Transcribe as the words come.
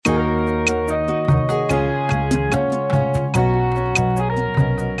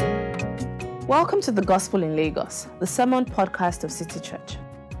Welcome to the Gospel in Lagos, the sermon podcast of City Church.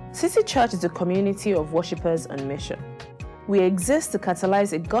 City Church is a community of worshippers on mission. We exist to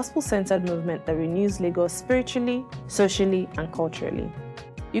catalyze a gospel-centered movement that renews Lagos spiritually, socially, and culturally.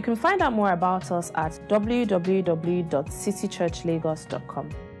 You can find out more about us at www.citychurchlagos.com.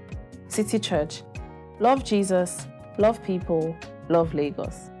 City Church. Love Jesus, love people, love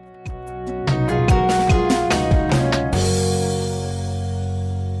Lagos.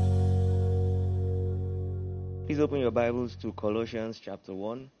 Please open your Bibles to Colossians chapter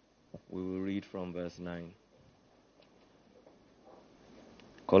 1. We will read from verse 9.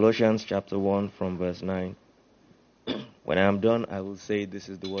 Colossians chapter 1 from verse 9. When I am done, I will say, "This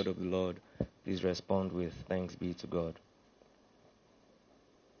is the word of the Lord." Please respond with, "Thanks be to God."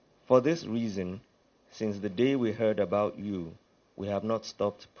 For this reason, since the day we heard about you, we have not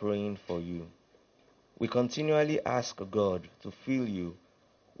stopped praying for you. We continually ask God to fill you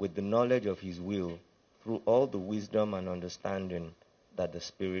with the knowledge of His will through all the wisdom and understanding that the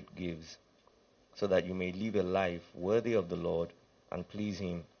Spirit gives, so that you may live a life worthy of the Lord and please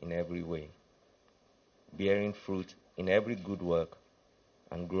Him in every way, bearing fruit in every good work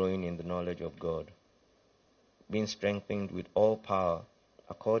and growing in the knowledge of God, being strengthened with all power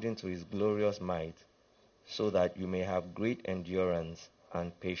according to His glorious might, so that you may have great endurance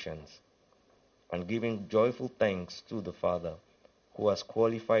and patience, and giving joyful thanks to the Father, who has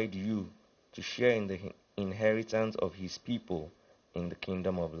qualified you to share in the inheritance of His people in the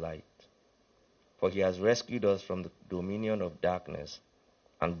kingdom of light. For He has rescued us from the dominion of darkness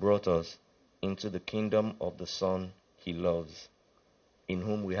and brought us into the kingdom of the Son He loves, in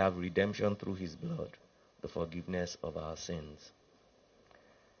whom we have redemption through His blood, the forgiveness of our sins.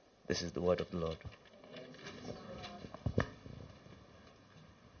 This is the word of the Lord.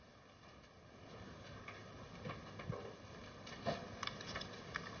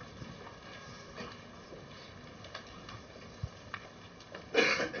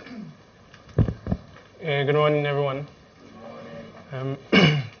 Good morning, everyone.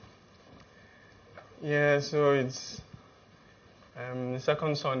 So it's the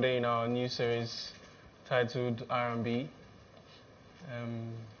second Sunday in our new series titled R&B,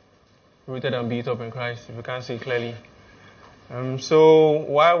 Rooted and Built Up in Christ, if you can't see clearly. And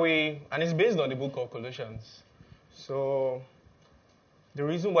it's based on the book of Colossians. So the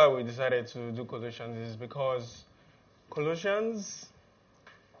reason why we decided to do Colossians is because Colossians,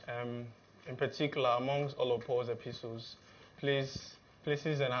 in particular, amongst all of Paul's epistles,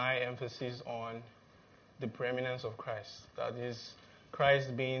 places an high emphasis on the preeminence of Christ. That is,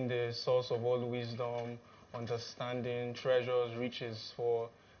 Christ being the source of all wisdom, understanding, treasures, riches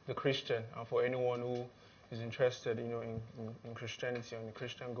for the Christian and for anyone who is interested, in Christianity and the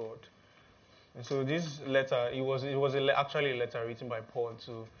Christian God. And so this letter, it was actually a letter written by Paul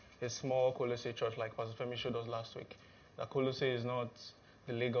to a small Colossae church, like Pastor Femi showed us last week. That Colossae is not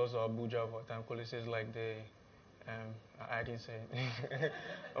the Lagos or Abuja of our time. Colossae is like the, I didn't say it,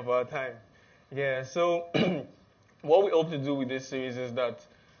 of our time. Yeah, so what we hope to do with this series is that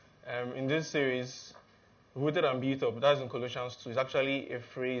in this series, Rooted and Built Up, that's in Colossians 2. It's actually a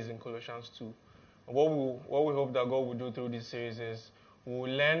phrase in Colossians 2. And what we hope that God will do through this series is we'll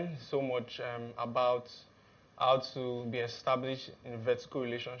learn so much about how to be established in a vertical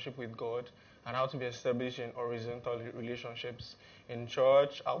relationship with God and how to be established in horizontal relationships in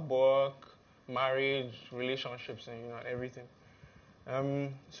church, at work, marriage, relationships, and everything.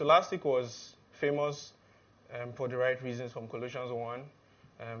 So last week was famous for the right reasons from Colossians 1,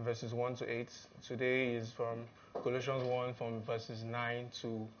 verses 1 to 8. Today is from Colossians 1 from verses 9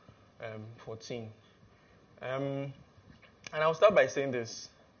 to 14. And I'll start by saying this.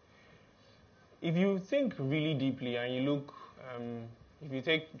 If you think really deeply and you look, if you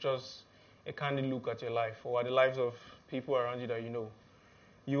take just a candid look at your life or at the lives of people around you that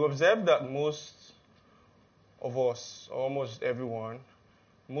you observe that most of us, or almost everyone,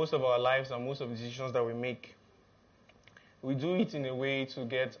 most of our lives and most of the decisions that we make, we do it in a way to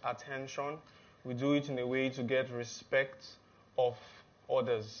get attention. We do it in a way to get respect of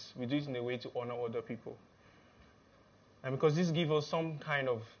others. We do it in a way to honor other people. And because this gives us some kind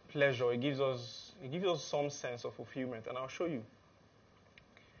of pleasure, it gives us some sense of fulfillment. And I'll show you.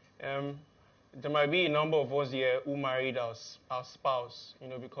 There might be a number of us here who married our spouse,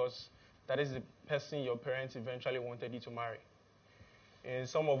 because that is the person your parents eventually wanted you to marry. And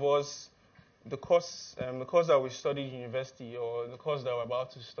some of us, the course that we studied in university, or the course that we're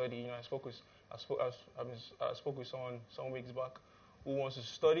about to study, I spoke with someone some weeks back who wants to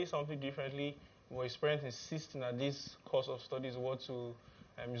study something differently. Where his parents insisting that this course of study is what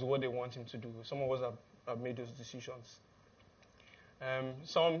they want him to do. Some of us have made those decisions.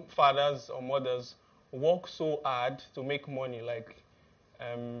 some fathers or mothers work so hard to make money,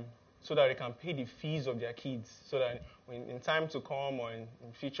 so that they can pay the fees of their kids, so that when in time to come or in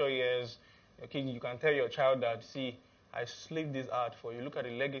future years, you can tell your child that, see, I slaved this hard for you. Look at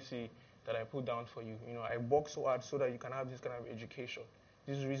the legacy that I put down for you. I work so hard so that you can have this kind of education.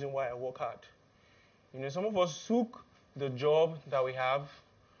 This is the reason why I work hard. Some of us took the job that we have,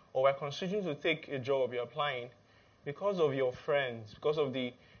 or we're considering to take a job you're applying because of your friends, because of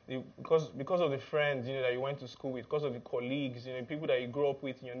the friends that you went to school with, because of the colleagues, people that you grew up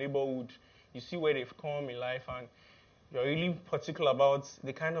with in your neighborhood. You see where they've come in life, and you're really particular about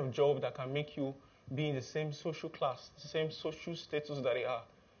the kind of job that can make you be in the same social class, the same social status that they are.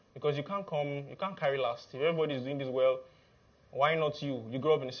 Because you can't carry last. If everybody's doing this well, why not you? You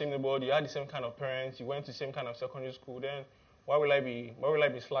grew up in the same neighborhood, you had the same kind of parents, you went to the same kind of secondary school, then why will I be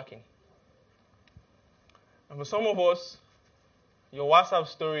slacking? And for some of us, your WhatsApp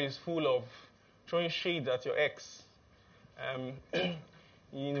story is full of throwing shades at your ex.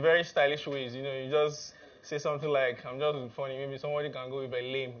 In very stylish ways, you just say something like, I'm just funny, maybe somebody can go with a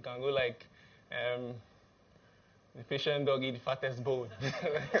lame, can go like, the patient dog eat the fattest bone.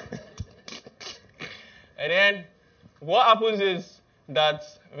 And then what happens is that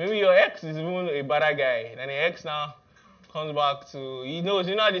maybe your ex is even a better guy, and the ex now comes back to,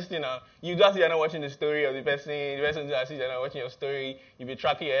 how this thing now, you just you're not watching the story of the person just you're not watching your story, you be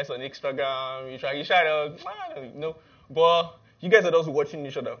tracking your ex on Instagram, you track each other, but you guys are just watching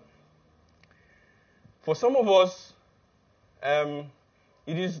each other. For some of us,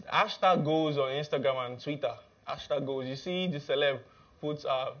 it is hashtag goals on Instagram and Twitter. Hashtag goals. You see the celeb puts,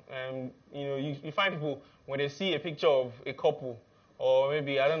 you find people when they see a picture of a couple, or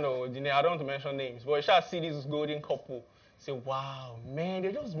maybe, I don't want to mention names, but you shall see this golden couple, say, wow, man,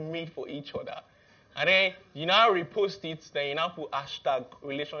 they're just made for each other. And then you now repost it, then you now put hashtag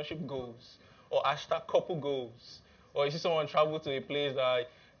relationship goals, or hashtag couple goals. Or you see someone travel to a place that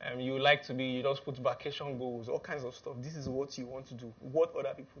you like to be, you just put vacation goals, all kinds of stuff. This is what you want to do, what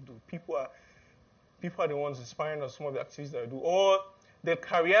other people do. People are the ones inspiring us, some of the activities that I do. Or the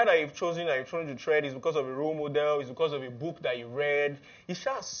career that you've chosen to tread is because of a role model, is because of a book that you read. It's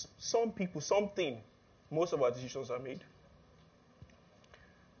just some people, something. Most of our decisions are made.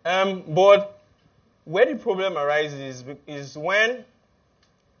 But where the problem arises is when,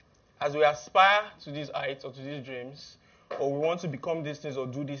 as we aspire to these heights or to these dreams, or we want to become these things or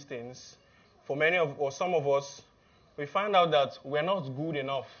do these things, for some of us, we find out that we're not good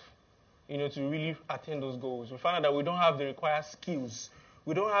enough, to really attain those goals. We find out that we don't have the required skills.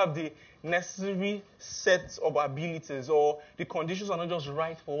 We don't have the necessary sets of abilities, or the conditions are not just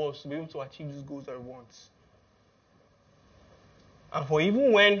right for us to be able to achieve these goals that we want. And for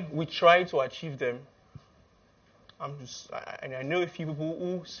even when we try to achieve them, I know a few people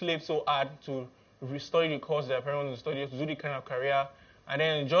who slave so hard to study the course their parents want to study, to do the kind of career, and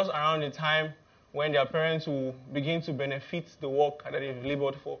then just around the time when their parents will begin to benefit the work that they've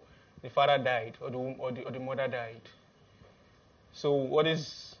labored for, the father died or the mother died. So what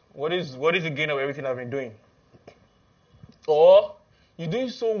is the gain of everything I've been doing? Or you're doing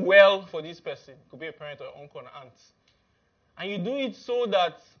so well for this person, could be a parent or an uncle or an aunt, and you do it so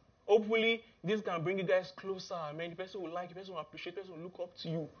that hopefully this can bring you guys closer. The person will like you, the person will appreciate, the person will look up to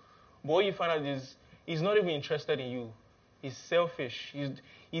you. But what you find out is he's not even interested in you. He's selfish.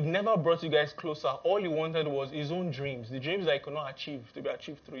 He never brought you guys closer. All he wanted was his own dreams, the dreams that he could not achieve, to be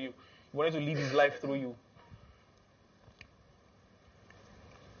achieved through you. He wanted to live his life through you.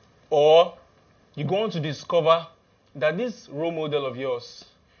 Or you go on to discover that this role model of yours,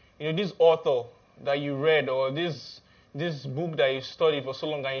 this author that you read, or this book that you studied for so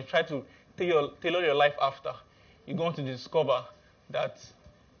long, and you try to tailor your life after, you're going to discover that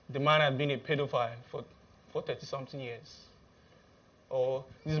the man had been a pedophile for 30-something years. Or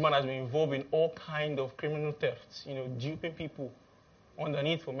this man has been involved in all kinds of criminal thefts, duping people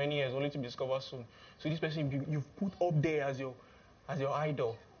underneath for many years, only to be discovered soon. So this person you've put up there as your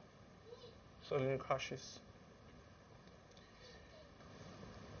idol suddenly crashes.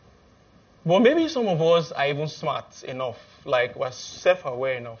 But maybe some of us are even smart enough, like we're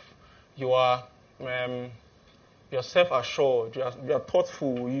self-aware enough. You're self-assured, you're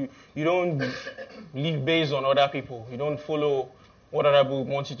thoughtful, you don't live based on other people, you don't follow what other people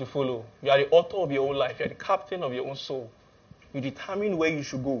want you to follow. You are the author of your own life, you're the captain of your own soul. You determine where you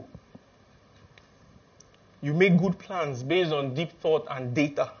should go. You make good plans based on deep thought and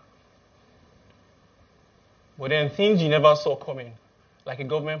data. But then things you never saw coming, like a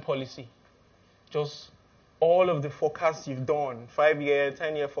government policy, just all of the forecasts you've done, 5-year,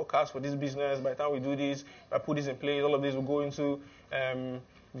 10-year forecast for this business. By the time we do this, I put this in place, all of this will go into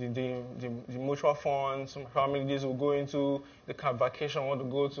the mutual funds. My family, this will go into the camp vacation. I want to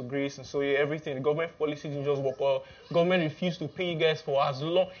go to Greece, and so everything. The government policy didn't just work out. Government refused to pay you guys for as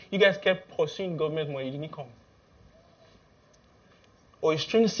long. You guys kept pursuing government money, it didn't come. Or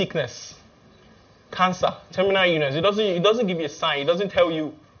extreme sickness, cancer, terminal illness. It doesn't give you a sign. It doesn't tell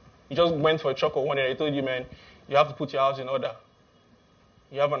you. You just went for a choke or one and they told you, man, you have to put your house in order.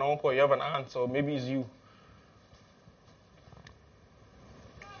 You have an uncle, you have an aunt, or maybe it's you.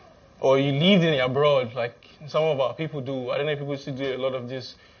 Or you lived in abroad, like some of our people do. I don't know if people still do a lot of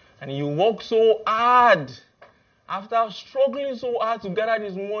this. And you work so hard. After struggling so hard to gather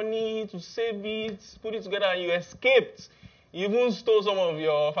this money, to save it, put it together, and you escaped. You even stole some of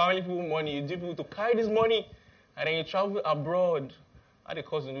your family people's money. You did people to carry this money. And then you traveled abroad. I had a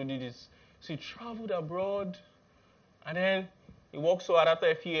cousin who did this. So he traveled abroad. And then he worked so hard after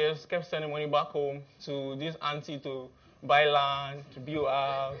a few years, kept sending money back home to this auntie to buy land, to build a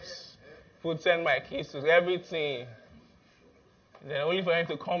house, send my kids to everything. Then only for him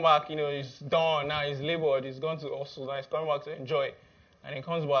to come back, he's done. Now he's labored, he's gone to Oslo, now he's coming back to enjoy. And he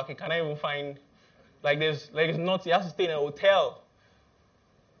comes back, he cannot even find, it's not, he has to stay in a hotel.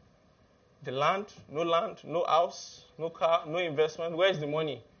 The land, no house, no car, no investment. Where's the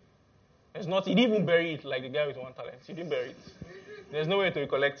money? There's not, he didn't even bury it like the guy with 1 talent. He didn't bury it. There's no way to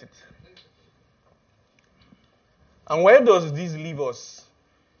recollect it. And where does this leave us?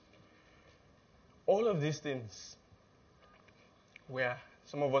 All of these things, where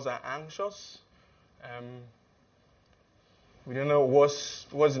some of us are anxious, we don't know what's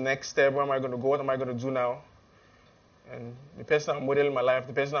the next step, where am I going to go, what am I going to do now? And the person I'm modeling my life,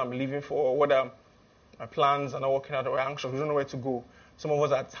 the person I'm living for, what are my plans are not working out, we're anxious, we don't know where to go. Some of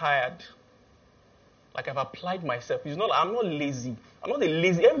us are tired. Like I've applied myself. I'm not lazy. I'm not a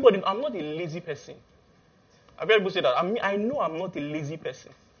lazy person. I've heard people say that. I know I'm not a lazy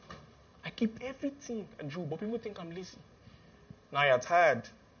person. I keep everything I do, but people think I'm lazy. Now you're tired.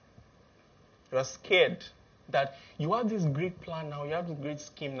 You're scared that you have this great plan now, you have this great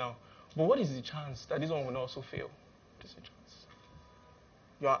scheme now. But what is the chance that this one will also fail? What is the chance?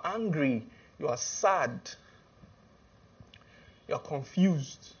 You are angry. You are sad. You are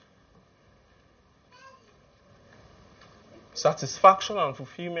confused. Satisfaction and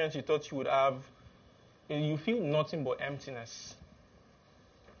fulfillment you thought you would have, you feel nothing but emptiness.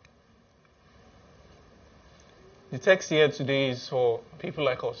 The text here today is for people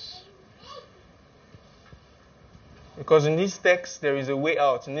like us. Because in this text, there is a way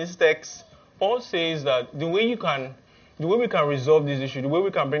out. In this text, Paul says that the way we can resolve this issue, the way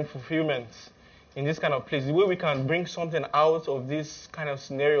we can bring fulfillment in this kind of place, the way we can bring something out of this kind of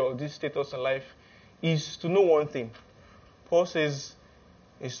scenario, or this status in life, is to know one thing. Paul says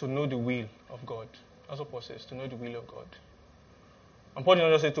is to know the will of God. That's what Paul says, to know the will of God. And Paul did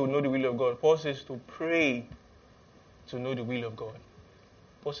not just say to know the will of God. Paul says to pray to know the will of God.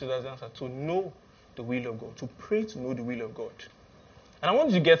 Paul says that's the answer, to know the will of God. To pray to know the will of God. And I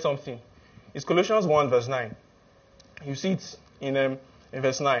want you to get something. It's Colossians 1 verse 9. You see it in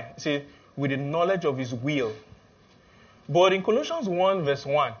verse 9. It says, with the knowledge of his will. But in Colossians 1 verse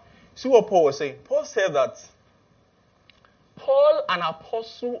 1, see what Paul was saying. Paul said that Paul, an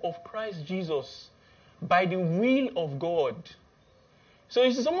apostle of Christ Jesus, by the will of God. So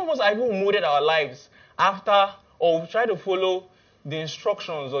you see, some of us have even molded our lives after, or try to follow the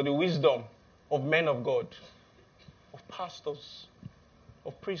instructions or the wisdom of men of God, of pastors,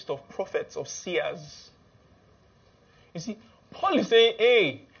 of priests, of prophets, of seers. You see, Paul is saying,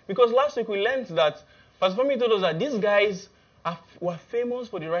 hey, because last week we learned that Pastor Femi told us that these guys were famous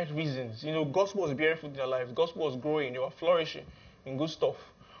for the right reasons. Gospel was bearing fruit in their lives. Gospel was growing. They were flourishing in good stuff.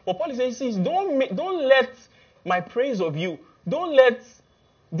 But Paul is saying, see, don't let my praise of you, don't let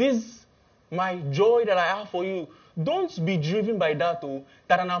this, my joy that I have for you, don't be driven by that,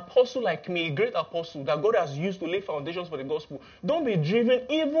 that an apostle like me, a great apostle that God has used to lay foundations for the gospel, don't be driven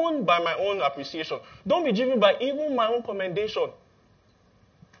even by my own appreciation. Don't be driven by even my own commendation.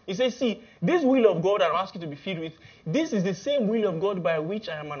 He says, see, this will of God that I'm asking you to be filled with, this is the same will of God by which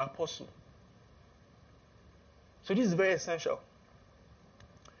I am an apostle. So this is very essential.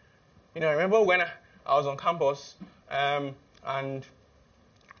 I remember when I was on campus, and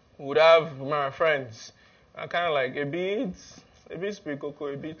would have my friends, kind of like a bit spiritual,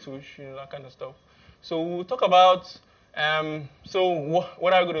 a bit tush, that kind of stuff. So we'll talk about,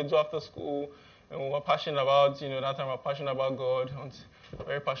 what are we going to do after school? And we were passionate about, that time we were passionate about God,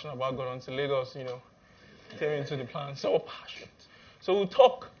 very passionate about God until Lagos, came into the plan. So passionate. So we'll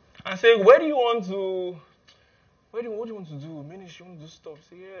talk and say, where do you want to what do you want to do? Ministry, you want to do stuff?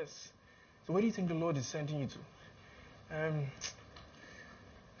 Say yes. So where do you think the Lord is sending you to?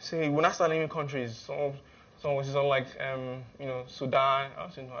 Say, when I start naming countries, someone will say something like, Sudan. I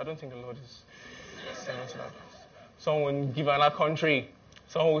say, no, I don't think the Lord is sending to that. Someone will give another country.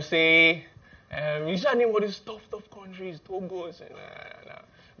 Someone will say, you should name all these tough countries, Togo. I say, nah.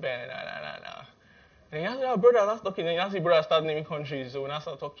 Then you ask your brother, start talking. Then you ask your brother, start naming countries. So when I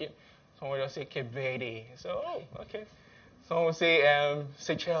start talking, someone will just say Cape Verde. So, okay. Someone will say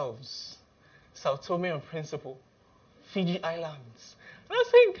Seychelles, Sao Tome and Principe, Fiji Islands. And I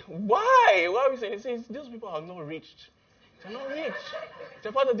think, why? Why are we saying? It says those people are not reached. They're not rich.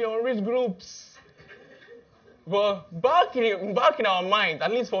 They're part of the unreached groups. But back in our mind,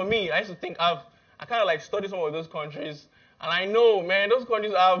 at least for me, I used to think I kind of like studied some of those countries. And I know, man, those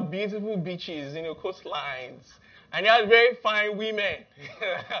countries have beautiful beaches, coastlines. And they have very fine women.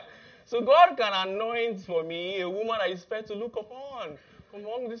 So God can anoint for me a woman that is fair to look upon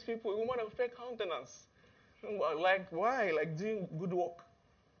among these people, a woman of fair countenance. Like, why? Like doing good work.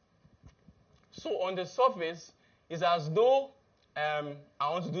 So on the surface, it's as though I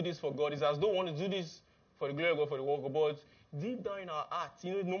want to do this for God. It's as though I want to do this for the glory of God, for the work of God. Deep down in our hearts,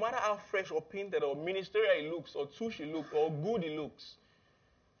 no matter how fresh or painted or ministerial it looks, or touch it looks, or good it looks,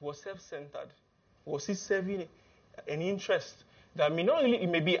 was self-centered. Was he serving an interest that may not really, it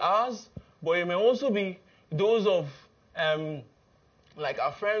may be ours, but it may also be those of like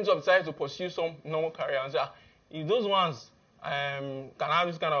our friends who have decided to pursue some normal career and say, if those ones can have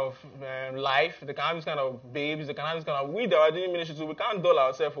this kind of life, they can have this kind of babes, they can have this kind of, we that are doing ministry too, we can't dull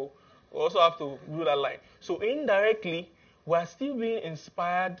ourselves. We also have to do that line. So indirectly, we are still being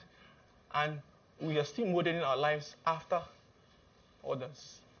inspired and we are still modeling our lives after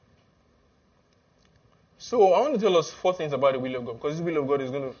others. So I want to tell us 4 things about the will of God, because the will of God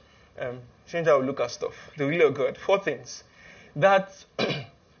is going to change how we look at stuff. The will of God. 4 things. That,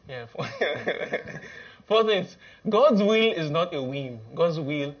 4 things. God's will is not a whim. God's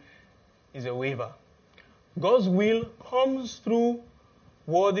will is a waiver. God's will comes through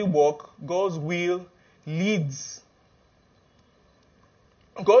worthy work. God's will leads.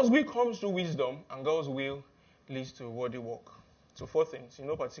 God's will comes through wisdom, and God's will leads to worthy work. So 4 things, in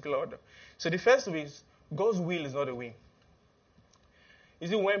no particular order. So the first is, God's will is not a whim. You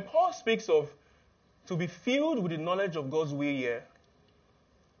see, when Paul speaks of to be filled with the knowledge of God's will here,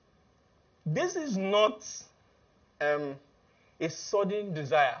 this is not a sudden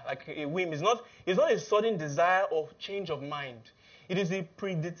desire, like a whim. It's not a sudden desire of change of mind. It is a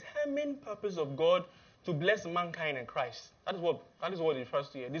predetermined purpose of God to bless mankind in Christ. That is what it refers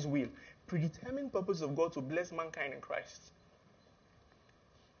to here, this will. Predetermined purpose of God to bless mankind in Christ.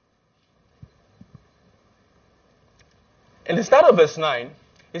 In the start of verse 9,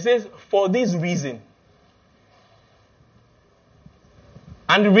 it says, for this reason.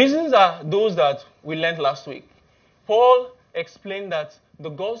 And the reasons are those that we learned last week. Paul explained that the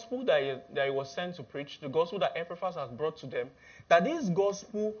gospel that he was sent to preach, the gospel that Epaphras has brought to them, that this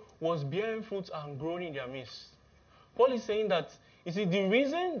gospel was bearing fruit and growing in their midst. Paul is saying that, you see, the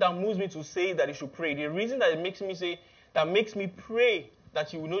reason that moves me to say that you should pray, the reason that makes me pray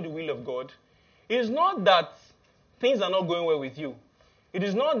that you will know the will of God, is not that things are not going well with you. It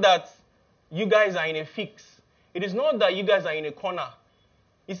is not that you guys are in a fix. It is not that you guys are in a corner.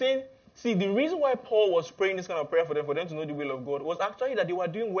 He's saying, see, the reason why Paul was praying this kind of prayer for them to know the will of God, was actually that they were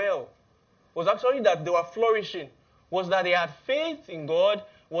doing well. Was actually that they were flourishing. Was that they had faith in God.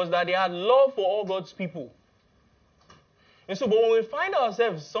 Was that they had love for all God's people. And so, but when we find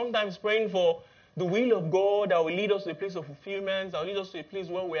ourselves sometimes praying for the will of God that will lead us to a place of fulfillment, that will lead us to a place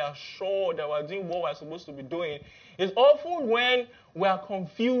where we are sure that we are doing what we are supposed to be doing, it's often when we are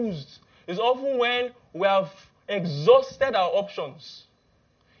confused. It's often when we have exhausted our options.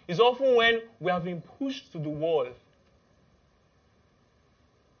 It's often when we have been pushed to the wall.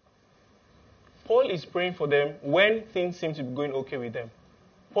 Paul is praying for them when things seem to be going okay with them.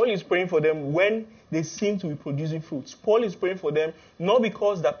 Paul is praying for them when they seem to be producing fruits. Paul is praying for them not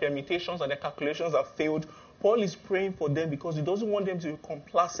because their permutations and their calculations have failed. Paul is praying for them because he doesn't want them to be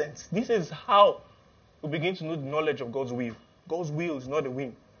complacent. This is how we begin to know the knowledge of God's will. God's will is not a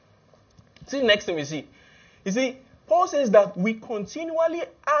whim. See the next thing we see. You see, Paul says that we continually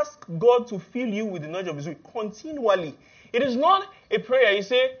ask God to fill you with the knowledge of His will. Continually. It is not a prayer. You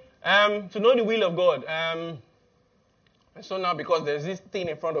say, to know the will of God. So now because there's this thing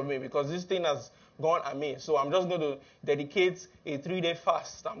in front of me, because this thing has gone amiss, so I'm just going to dedicate a 3-day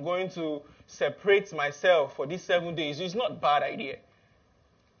fast. I'm going to separate myself for these 7 days. It's not a bad idea.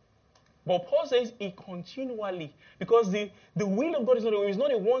 But Paul says it continually, because the will of God is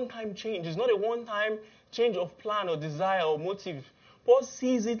not a one-time change. It's not a one-time change of plan or desire or motive. Paul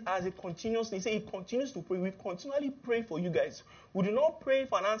sees it as a continuous thing. He says he continues to pray. We continually pray for you guys. We do not pray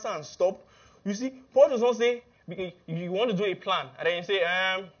for an answer and stop. You see, Paul does not say, because you want to do a plan, and then you say,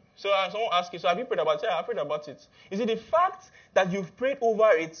 so someone asks you, so have you prayed about it? Yeah, I prayed about it. You see, the fact that you've prayed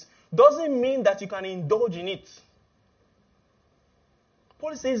over it doesn't mean that you can indulge in it.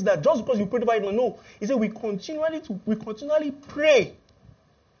 Paul says that just because you prayed over it, no. He said we continually pray.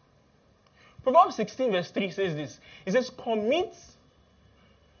 Proverbs 16 verse 3 says this. It says, commit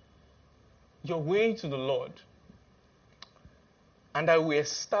your way to the Lord, and I will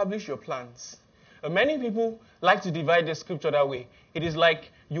establish your plans. Many people like to divide the scripture that way. It is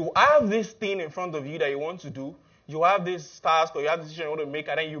like you have this thing in front of you that you want to do. You have this task or you have this decision you want to make,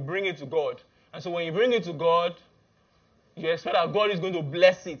 and then you bring it to God. And so when you bring it to God, you expect that God is going to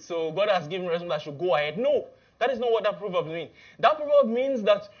bless it. So God has given reason that should go ahead. No, that is not what that proverb means. That proverb means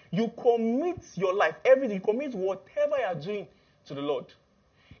that you commit your life, everything. You commit whatever you are doing to the Lord.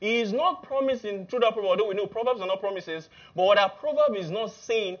 He is not promising through that proverb, although we know proverbs are not promises, but what that proverb is not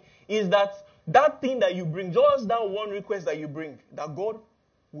saying is that thing that you bring, just that one request that you bring, that God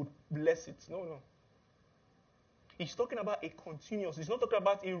would bless it. No. He's talking about a continuous. He's not talking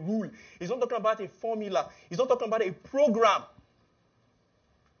about a rule. He's not talking about a formula. He's not talking about a program.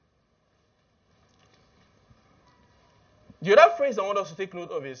 The other phrase I want us to take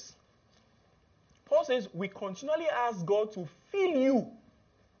note of is, Paul says, we continually ask God to fill you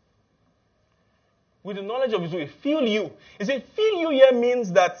with the knowledge of His will. Fill you. He said, fill you here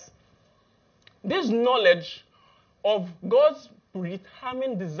means that this knowledge of God's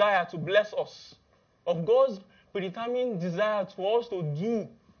predetermined desire to bless us, of God's predetermined desire for us to do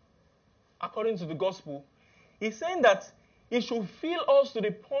according to the gospel, he's saying that it should fill us to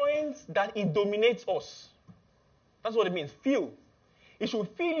the point that it dominates us. That's what it means, fill. It should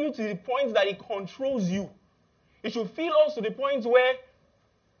fill you to the point that it controls you. It should fill us to the point where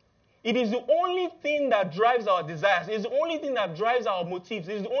it is the only thing that drives our desires. It's the only thing that drives our motives.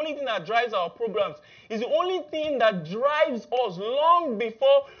 It's the only thing that drives our programs. It's the only thing that drives us long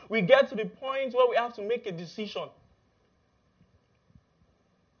before we get to the point where we have to make a decision.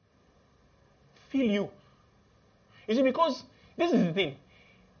 Feel you. You see, because this is the thing.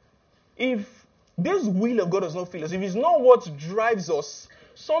 If this will of God does not fill us, if it's not what drives us,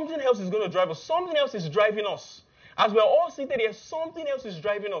 something else is going to drive us. Something else is driving us. As we're all seated here, something else is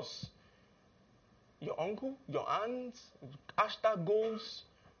driving us. Your uncle, your aunt, hashtag goals,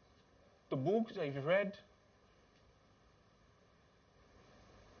 the books that you've read.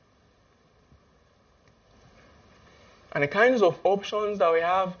 And the kinds of options that we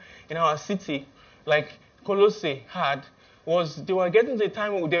have in our city, like Colossae had, was they were getting to a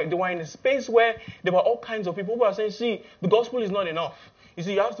time where they were in a space where there were all kinds of people who were saying, see, the gospel is not enough. You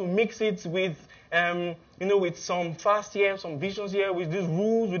see, you have to mix it with with some fast here, some visions here, with these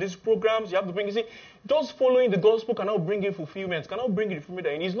rules, with these programs. You have to bring, you see, just following the gospel cannot bring you fulfillment, cannot bring you the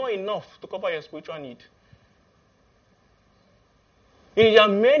fulfillment. And it's not enough to cover your spiritual need. There are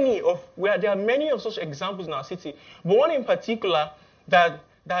many of such examples in our city, but one in particular that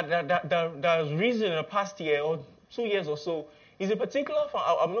has risen in the past year or 2 years or so is a particular.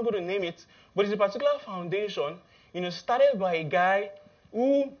 I'm not going to name it, but it's a particular foundation. Started by a guy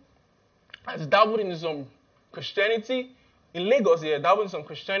who has dabbled in some Christianity in Lagos. He dabbled in some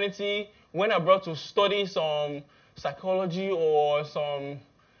Christianity, went abroad to study some psychology or some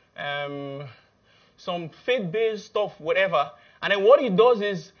faith-based stuff, whatever. And then what he does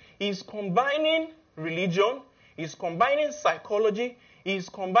is he's combining religion, he's combining psychology, he's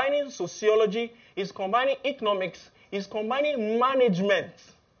combining sociology, he's combining economics, he's combining management.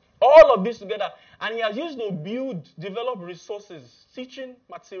 All of this together. And he has used to develop resources, teaching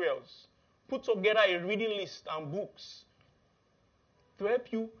materials, put together a reading list and books to help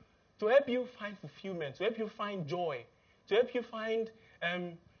you find fulfillment, to help you find joy, to help you find,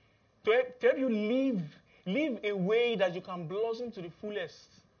 to help you live a way that you can blossom to the fullest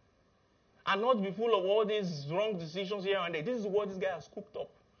and not be full of all these wrong decisions here and there. This is what this guy has cooked up.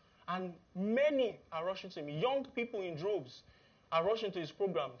 And many are rushing to him. Young people in droves are rushing to his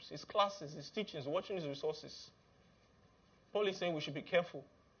programs, his classes, his teachings, watching his resources. Paul is saying we should be careful.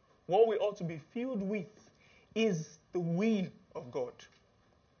 What we ought to be filled with is the will of God.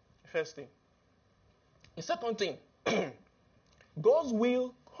 First thing. The second thing, God's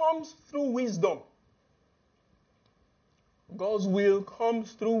will comes through wisdom. God's will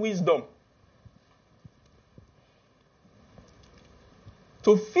comes through wisdom.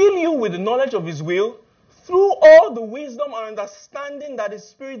 To fill you with the knowledge of His will through all the wisdom and understanding that the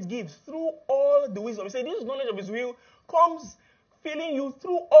Spirit gives. Through all the wisdom. He said this knowledge of His will comes filling you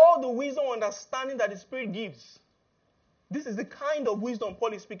through all the wisdom and understanding that the Spirit gives. This is the kind of wisdom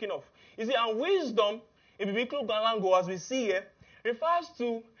Paul is speaking of. You see, and wisdom, in biblical language, as we see here, refers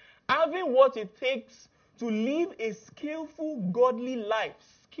to having what it takes to live a skillful, godly life.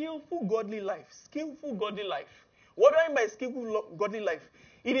 Skillful, godly life. Skillful, godly life. What do I mean by skillful, godly life?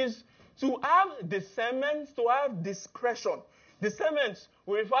 It is to have discernment, to have discretion. Discernment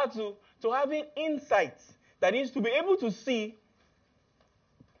will refer to having insight. That is, to be able to see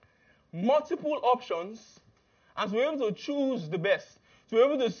multiple options and to be able to choose the best. To be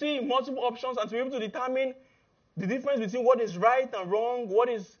able to see multiple options and to be able to determine the difference between what is right and wrong, to be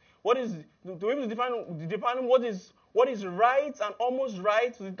able to determine what is right and almost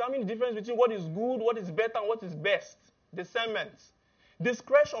right, to determine the difference between what is good, what is better, and what is best. Discernment.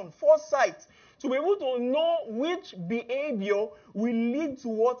 Discretion, foresight, to be able to know which behavior will lead to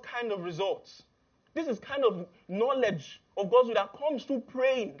what kind of results. This is kind of knowledge of God's will that comes through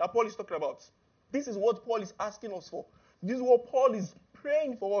praying that Paul is talking about. This is what Paul is asking us for. This is what Paul is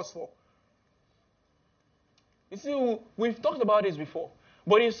praying for us for. You see, we've talked about this before,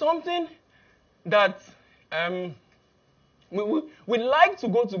 but it's something that we like to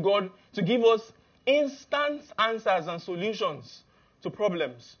go to God to give us instant answers and solutions to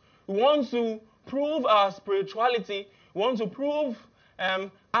problems. We want to prove our spirituality. We want to prove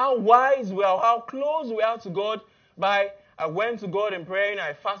how wise we are, how close we are to God by I went to God in prayer and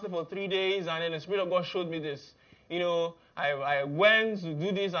I fasted for 3 days and then the Spirit of God showed me this. I went to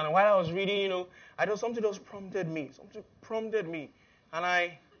do this and while I was reading, something just prompted me. Something prompted me. And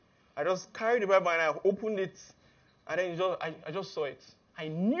I just carried the Bible and I opened it and then I just saw it. I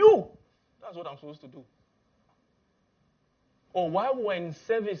knew that's what I'm supposed to do. Or while we were in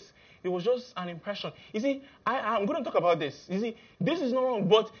service, it was just an impression. You see, I'm going to talk about this. You see, this is not wrong,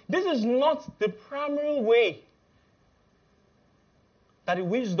 but this is not the primary way that the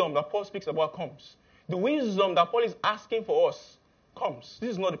wisdom that Paul speaks about comes. The wisdom that Paul is asking for us comes. This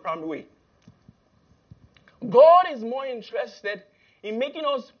is not the primary way. God is more interested in making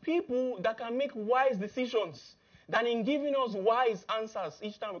us people that can make wise decisions than in giving us wise answers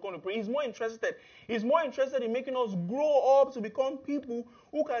each time we come to pray. He's more interested. He's more interested in making us grow up to become people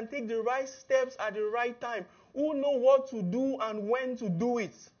who can take the right steps at the right time, who know what to do and when to do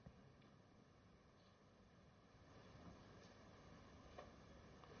it.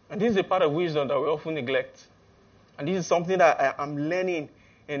 And this is a part of wisdom that we often neglect. And this is something that I'm learning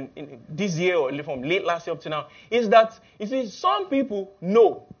in this year or from late last year up to now, is that, you see, some people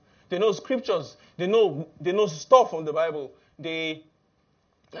know. They know scriptures. They know stuff from the Bible. They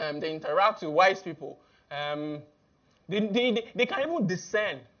interact with wise people. They can even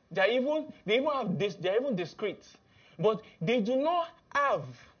discern. They are even discreet. But they do not have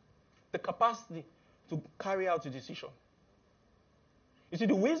the capacity to carry out a decision. You see,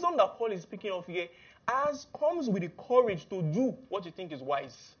 the wisdom that Paul is speaking of here comes with the courage to do what you think is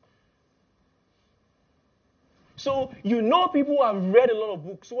wise. So, people who have read a lot of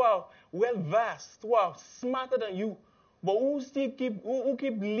books, who are well-versed, who are smarter than you, but who still keep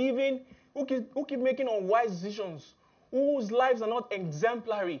living, who keep making unwise decisions, whose lives are not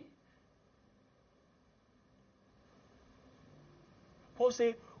exemplary. Paul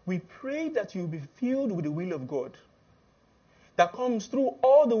says, we pray that you will be filled with the will of God that comes through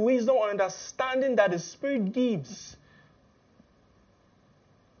all the wisdom and understanding that the Spirit gives.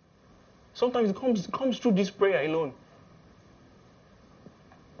 Sometimes it comes through this prayer alone.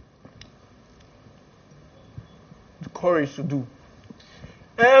 The courage to do.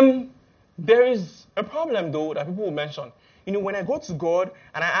 There is a problem, though, that people will mention. When I go to God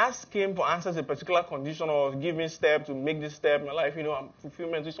and I ask Him for answers to a particular condition or give me a step to make this step in my life, I'm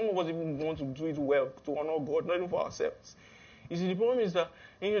fulfillment. Some of us even want to do it well, to honor God, not even for ourselves. You see, the problem is that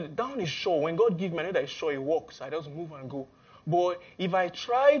down is sure. When God gives me, I know that it's sure it works. I just move and go. But if I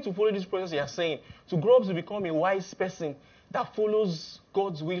try to follow this process you're saying, to grow up to become a wise person that follows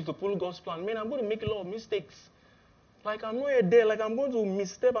God's will, to follow God's plan, I'm going to make a lot of mistakes. Like I'm not there, like I'm going to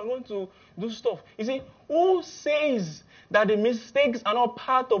misstep, I'm going to do stuff. You see, who says that the mistakes are not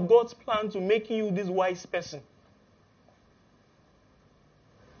part of God's plan to make you this wise person?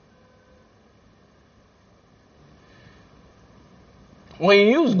 When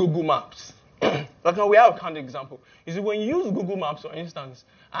you use Google Maps, like we have a kind of example. You see, when you use Google Maps, for instance,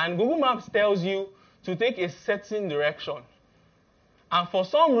 and Google Maps tells you to take a certain direction, and for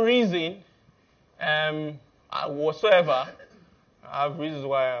some reason, whatsoever, I have reasons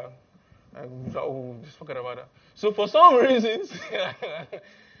why just forget about that. So for some reasons, I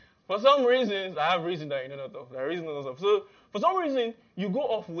have reasons that you know not of. There are reasons not of. So for some reason, you go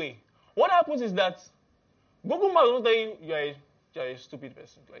off way. What happens is that Google Maps will tell you you're a stupid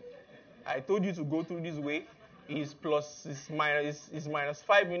person. Like, I told you to go through this way. It's minus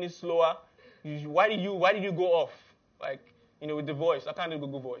 5 minutes slower. Why did you go off? Like, with the voice. I can't do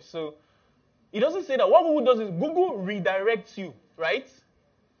Google voice. So it doesn't say that. What Google does is Google redirects you, right?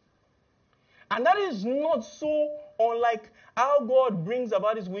 And that is not so unlike how God brings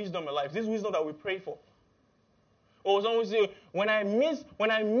about His wisdom in life. This wisdom that we pray for. Or someone say, when I miss,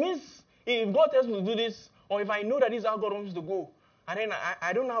 if God tells me to do this, or if I know that this is how God wants me to go, and then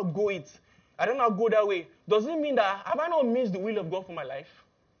I don't know how to go it, I don't know how to go that way, does it mean that, have I not missed the will of God for my life?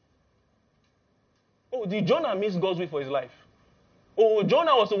 Oh, did Jonah miss God's will for his life? Oh,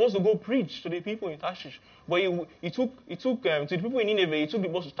 Jonah was supposed to go preach to the people in Tarshish, but he took to the people in Nineveh, he took the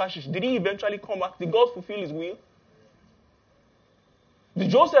bus to Tarshish. Did he eventually come back? Did God fulfill His will? Did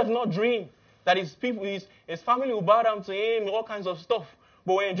Joseph not dream that his people, his family will bow down to him, all kinds of stuff?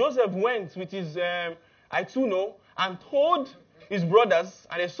 But when Joseph went with his I too know, and told his brothers,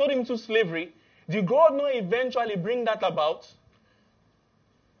 and they sold him to slavery, did God not eventually bring that about?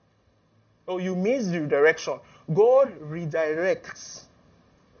 Oh, you missed the direction. God redirects.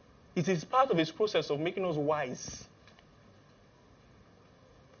 It is part of His process of making us wise.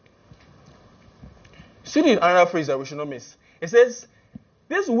 See the another phrase that we should not miss. It says,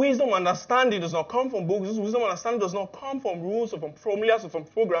 this wisdom understanding does not come from books. This wisdom understanding does not come from rules or from formulas or from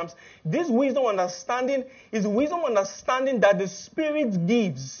programs. This wisdom understanding is wisdom understanding that the Spirit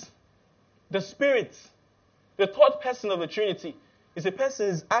gives. The Spirit, the third person of the Trinity, is a person,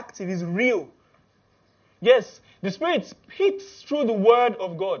 is active, is real. Yes, the Spirit speaks through the Word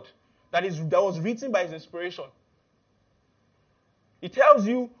of God that was written by His inspiration. It tells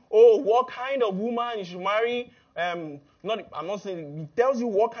you, what kind of woman you should marry. I'm not saying, it tells you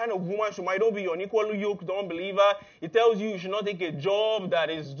what kind of woman you should marry. Don't be unequally yoked, don't believe her. It tells you should not take a job that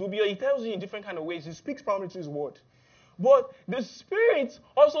is dubious. It tells you in different kind of ways. He speaks primarily to His Word. But the Spirit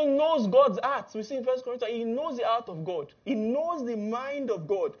also knows God's heart. We see in 1 Corinthians, He knows the heart of God. He knows the mind of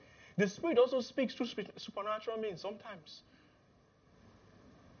God. The Spirit also speaks through supernatural means sometimes.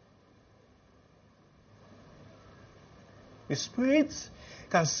 The Spirit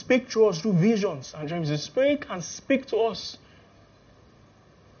can speak to us through visions and dreams. The Spirit can speak to us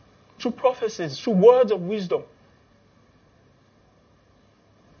through prophecies, through words of wisdom.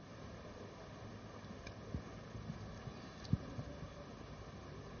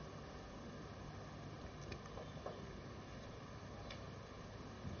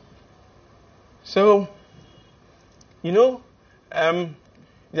 So, there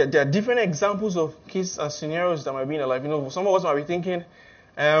are different examples of cases and scenarios that might be in our life. Some of us might be thinking,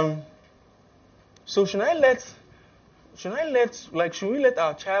 so should we let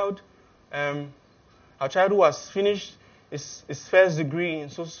our child who has finished his first degree in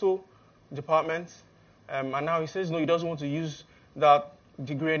so department, and now he says no, he doesn't want to use that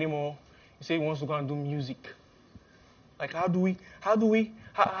degree anymore. He says he wants to go and do music. Like, how do we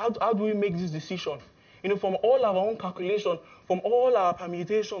make this decision? From all our own calculation, from all our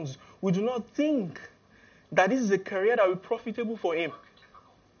permutations, we do not think that this is a career that will be profitable for him.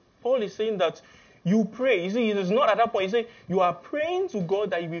 Paul is saying that you pray. You see, it is not at that point. He says you are praying to God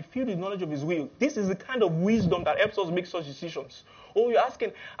that He will fill the knowledge of His will. This is the kind of wisdom that helps us make such decisions. Or you're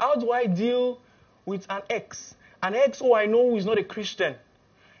asking, how do I deal with an ex? An ex who I know is not a Christian.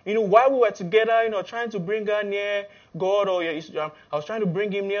 While we were together, trying to bring her near God, or I was trying to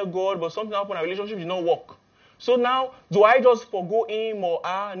bring him near God, but something happened, our relationship did not work. So now, do I just forgo him or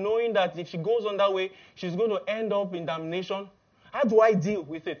her, knowing that if she goes on that way, she's going to end up in damnation? How do I deal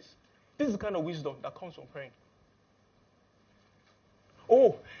with it? This is the kind of wisdom that comes from praying.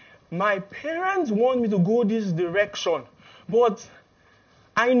 Oh, my parents want me to go this direction, but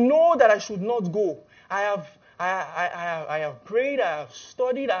I know that I should not go. I have prayed, I have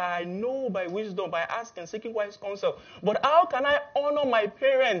studied, I know by wisdom, by asking, seeking wise counsel. But how can I honor my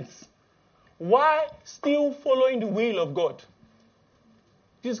parents while still following the will of God?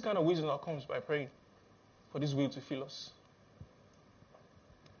 This kind of wisdom that comes by praying for this will to fill us.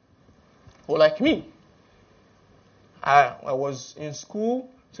 Or like me, I was in school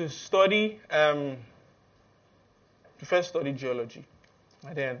to study, to first study geology.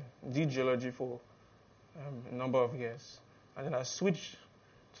 I then did geology for a number of years. And then I switched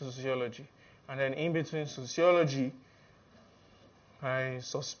to sociology. And then in between sociology, I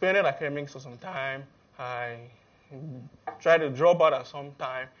suspended academics for some time. I tried to drop out at some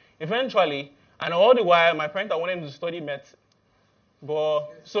time. Eventually, and all the while, my parents wanted me to study medicine.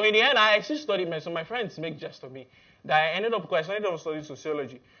 So in the end, I actually studied medicine. So my friends make jest of me. That I ended up studying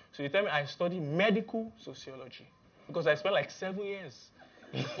sociology. So they tell me I studied medical sociology. Because I spent like 7 years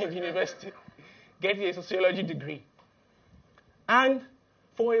in university getting a sociology degree. And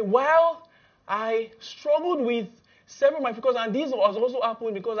for a while, I struggled with several of my focus, and this was also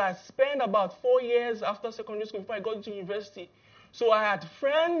happened because I spent about 4 years after secondary school before I got into university. So I had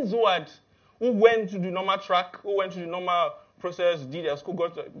friends who went to the normal track, who went to the normal process, did their school,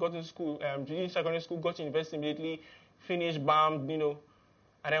 got to school, did secondary school, got to university immediately, finished, BAM, and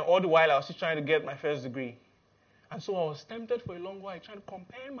then all the while I was still trying to get my first degree. And so I was tempted for a long while, trying to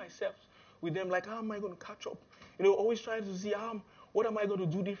compare myself with them, like, how am I going to catch up? Always trying to see, what am I going to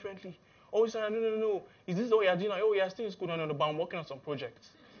do differently? Always saying, no. Is this what you're doing? Oh, you're still in school. No, but I'm working on some projects.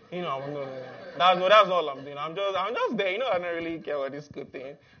 No. That's not all I'm doing. I'm just there. I don't really care about this good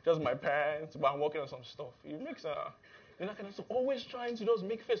thing. Just my parents, but I'm working on some stuff. It makes so always trying to just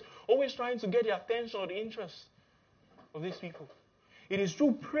make face. Always trying to get the attention or the interest of these people. It is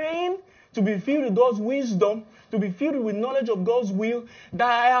through praying to be filled with God's wisdom, to be filled with knowledge of God's will, that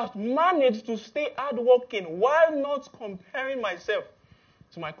I have managed to stay hardworking while not comparing myself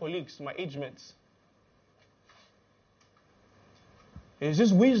to my colleagues, to my age mates. It is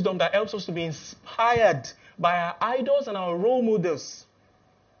this wisdom that helps us to be inspired by our idols and our role models,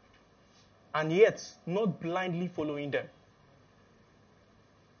 and yet not blindly following them.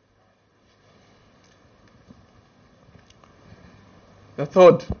 The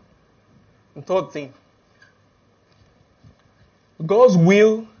third thing. God's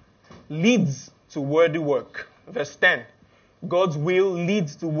will leads to worthy work. Verse 10. God's will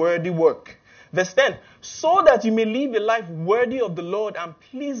leads to worthy work. Verse 10. So that you may live a life worthy of the Lord and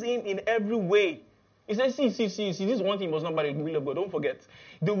please Him in every way. He says, see, this is one thing must not be the will of God. Don't forget.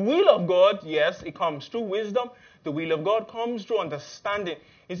 The will of God, yes, it comes through wisdom. The will of God comes through understanding.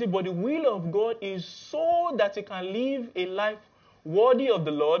 He said, but the will of God is so that you can live a life worthy of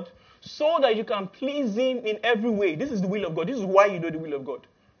the Lord, so that you can please Him in every way. This is the will of God. This is why you know the will of God.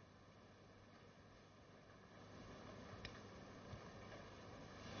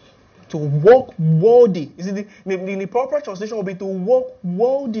 To walk worthy. The proper translation will be to walk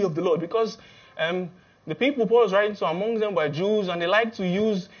worthy of the Lord, because the people Paul was writing to among them were Jews, and they like to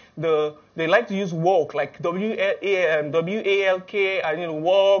use walk, like W-A-L-K, and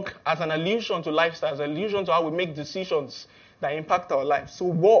walk as an allusion to lifestyle, as an allusion to how we make decisions that impact our lives. So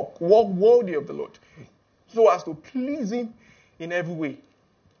walk worthy of the Lord, so as to please Him in every way.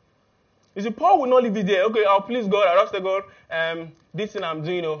 You see, Paul will not leave it there. Okay, I'll please God. I'll ask God, this thing I'm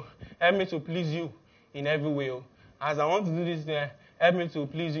doing, help me to please you in every way. As I want to do this thing, help me to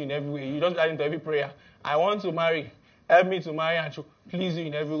please you in every way. You don't add into every prayer. I want to marry. Help me to marry and to please you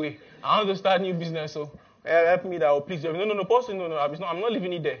in every way. I want to start a new business, so help me that I will please you. No, Paul says, no, I'm not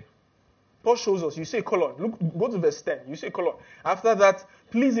leaving it there. Paul shows us, you say colon. Look, go to verse 10. You say colon. After that,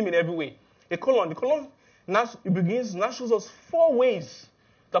 please Him in every way. A colon. The colon now shows us 4 ways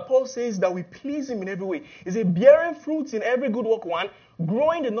that Paul says that we please Him in every way. Is a bearing fruits in every good work, 1,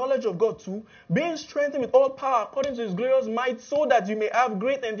 growing the knowledge of God, 2, being strengthened with all power according to His glorious might, so that you may have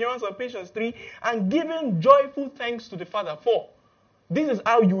great endurance and patience, 3, and giving joyful thanks to the Father, 4. This is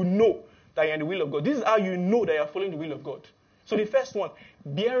how you know that you're in the will of God. This is how you know that you're following the will of God. So the first one,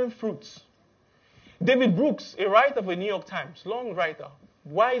 bearing fruits. David Brooks, a writer for the New York Times, long writer,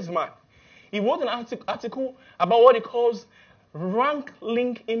 wise man, he wrote an article about what he calls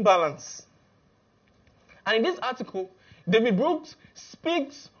rank-link imbalance. And in this article, David Brooks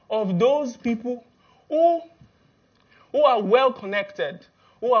speaks of those people who are well-connected,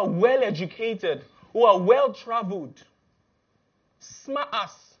 who are well-educated, who are well-traveled,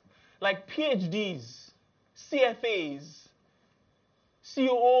 smart, like PhDs, CFAs,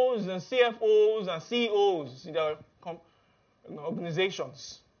 COOs and CFOs and CEOs in their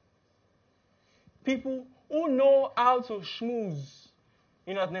organizations. People who know how to schmooze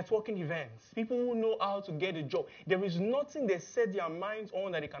at networking events. People who know how to get a job. There is nothing they set their minds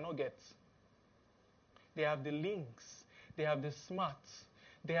on that they cannot get. They have the links. They have the smarts.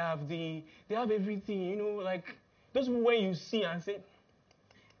 They have everything, like those people when you see and say,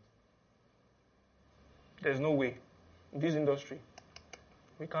 there's no way in this industry.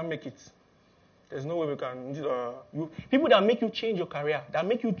 We can't make it. There's no way we can. People that make you change your career, that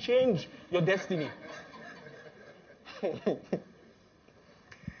make you change your destiny.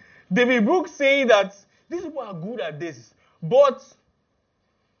 David Brooks saying that these people are good at this, but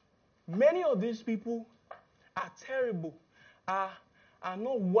many of these people are terrible, are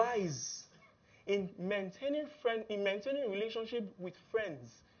not wise in maintaining relationship with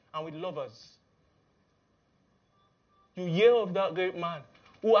friends and with lovers. You hear of that great man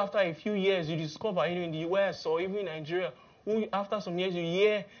who after a few years you discover, in the US or even in Nigeria, who after some years you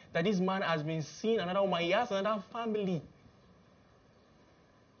hear that this man has been seeing another woman, he has another family.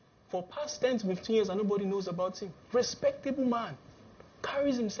 for past 10 to 15 years and nobody knows about him. Respectable man.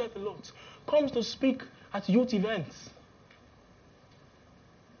 Carries himself a lot. Comes to speak at youth events.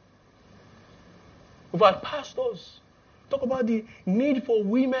 We've had pastors talk about the need for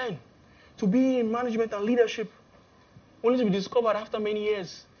women to be in management and leadership, only to be discovered after many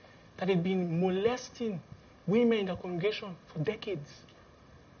years that they'd been molesting women in the congregation for decades.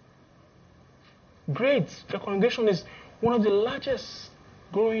 Great. The congregation is one of the largest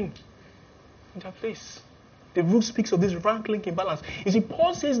growing in that place. The book speaks of this rank link imbalance. You see,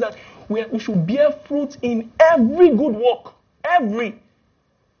 Paul says that we should bear fruit in every good work. Every.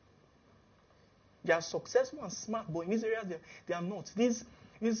 They are successful and smart, but in these areas they are not. These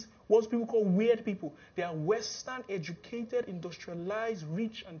what people call weird people. They are Western, educated, industrialized,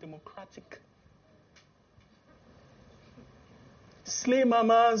 rich, and democratic. Slay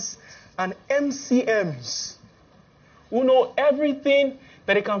mamas and MCMs who know everything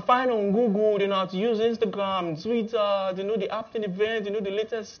that they can find on Google. They know how to use Instagram, Twitter, they know the after event, they know the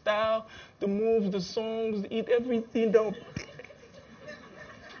latest style, the moves, the songs, they eat everything down.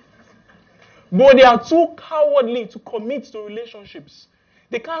 But they are too cowardly to commit to relationships.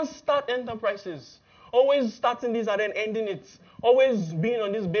 They can't start enterprises. Always starting this and then ending it. Always being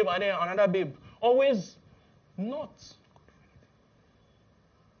on this babe and then another babe. Always not.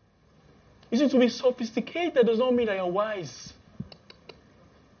 You see, to be sophisticated does not mean that you're wise.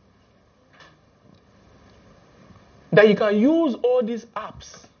 That you can use all these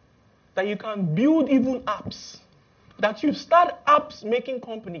apps. That you can build even apps. That you start apps making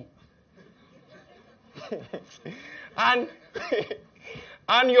company.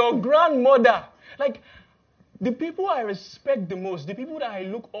 and your grandmother, like the people I respect the most, the people that I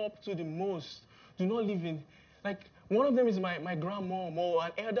look up to the most, do not live in, like one of them is my grandmom or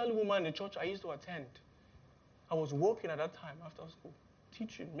an elderly woman in the church I used to attend. I was working at that time after school,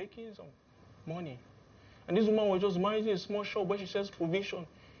 teaching, making some money. And this woman was just managing a small shop where she sells provision.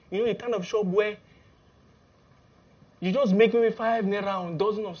 You know, the kind of shop where you just make maybe 5 naira, a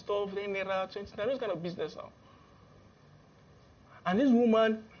dozen of stuff, 10 naira, 20 naira, this kind of business now. And this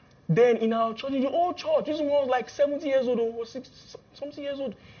woman, then in our church, in the old church, this woman was like 70 years old or 60 something years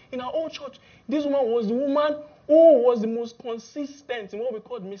old. In our old church, this woman was the woman who was the most consistent in what we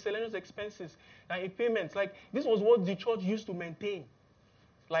call miscellaneous expenses and in payments. Like, this was what the church used to maintain.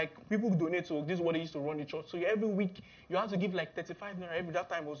 Like, people donate, so this is what they used to run the church. So every week, you have to give like 35 naira every that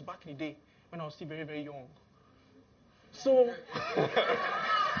time. It was back in the day when I was still very, very young. So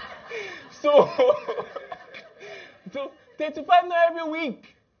 35 naira every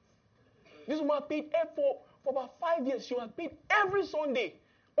week. This woman paid for about 5 years. She was paid every Sunday.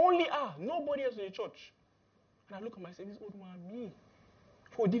 Only her, nobody else in the church. And I look at myself, this old woman, me.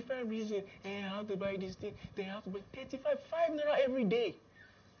 For different reasons, I have to buy this thing, they have to buy 5 naira every day.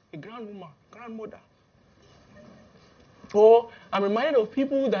 A grandmother. Or I'm reminded of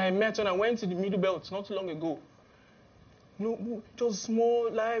people that I met when I went to the Middle Belt not too long ago. No, just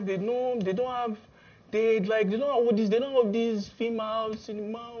small life. They don't have all these. They don't have these female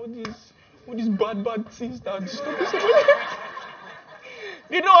cinema, all these bad things that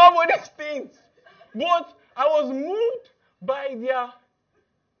they don't have all these things. But I was moved by their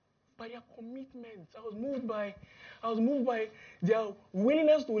commitment. I was moved by their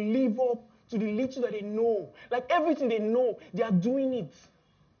willingness to live up to the little that they know. Like everything they know, they are doing it.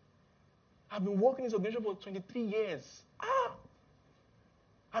 I've been working in this organization for 23 years.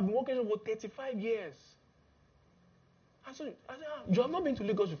 I've been working for 35 years. I said, you have not been to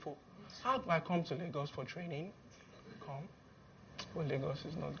Lagos before. How can I come to Lagos for training? Come. Well, Lagos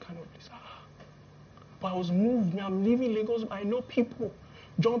is not the kind of place. But I was moved. I'm leaving Lagos. I know people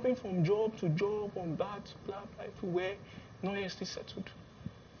jumping from job to job on that, blah, blah, everywhere. Not yet still settled.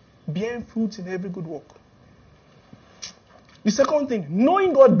 Bearing fruit in every good work. The second thing,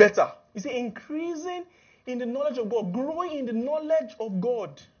 knowing God better. You see, increasing in the knowledge of God, growing in the knowledge of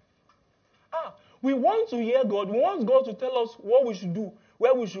God. We want to hear God. We want God to tell us what we should do,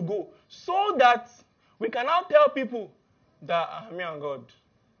 where we should go, so that we can now tell people that me and God.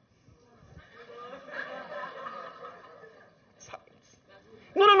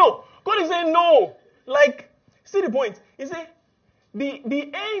 No. God is saying no. Like, see the point. He said, the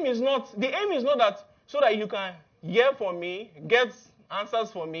aim is not that so that you can hear from me, get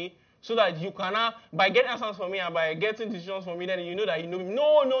answers from me, so that you can now, by getting answers from me and by getting decisions from me, then you know that you know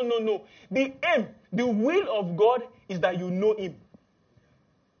him. No. The aim, the will of God is that you know him.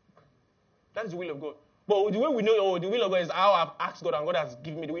 That's the will of God. But the way we know, the will of God is how I've asked God and God has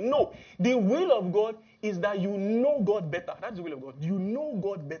given me the will. No. The will of God is that you know God better. That's the will of God. You know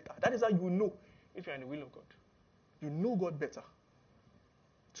God better. That is how you know if you're in the will of God. You know God better.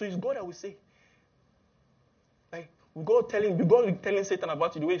 So it's God that will say. Like, God telling Satan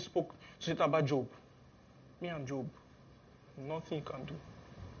about it the way he spoke to Satan about Job. Me and Job, nothing you can do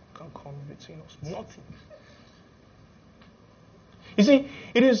can come between us. Nothing. You see,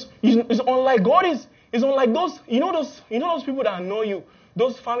 it's unlike God is. It's unlike those people that know you,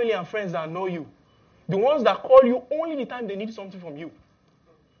 those family and friends that know you, the ones that call you only the time they need something from you.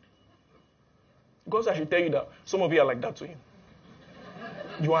 Because I should tell you that some of you are like that to him.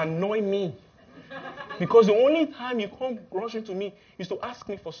 You annoy me. Because the only time you come rushing to me is to ask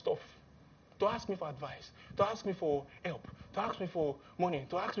me for stuff, to ask me for advice, to ask me for help, to ask me for money,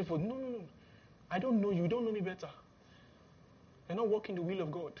 to ask me for... No. I don't know you. You don't know me better. You're not working the will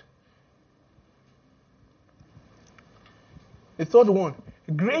of God. The third one,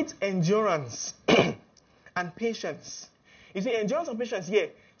 great endurance and patience. You see, endurance and patience, yeah.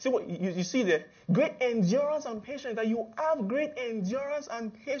 See what you see there? Great endurance and patience. That you have great endurance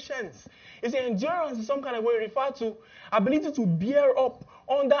and patience. You see, endurance is some kind of way referred to ability to bear up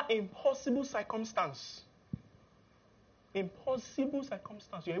under impossible circumstance. Impossible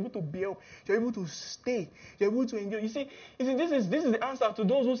circumstance. You're able to bear up. You're able to stay. You're able to endure. You see, this is the answer to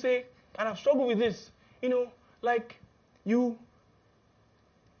those who say, and I've struggled with this, like you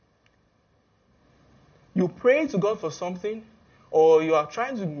pray to God for something, or you are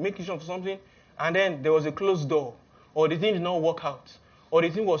trying to make decision for something, and then there was a closed door, or the thing did not work out, or the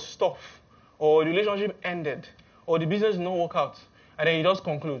thing was tough, or the relationship ended, or the business did not work out, and then you just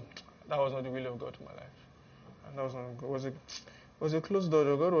conclude, that was not the will of God for my life. And that was a closed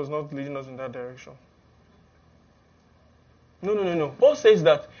door. God was not leading us in that direction. No. Paul says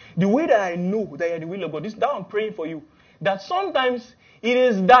that the way that I know that you're the will of God, that I'm praying for you, that sometimes it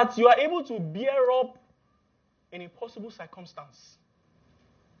is that you are able to bear up in impossible circumstance.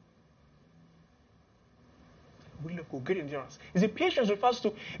 Will of God, great endurance. Is it patience refers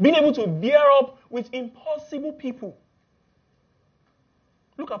to being able to bear up with impossible people.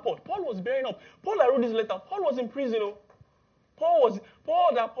 Look at Paul. Paul was bearing up. Paul that wrote this letter. Paul was in prison. Paul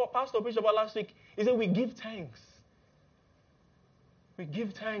that Pastor preached about last week. He said, we give thanks. We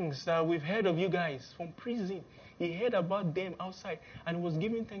give thanks that we've heard of you guys from prison. He heard about them outside and he was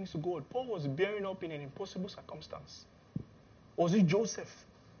giving thanks to God. Paul was bearing up in an impossible circumstance. Was it Joseph?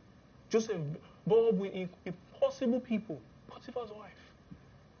 Joseph bore up with impossible people. Potiphar's wife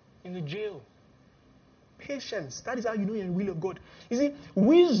in the jail. Patience. That is how you know you're in the will of God. You see,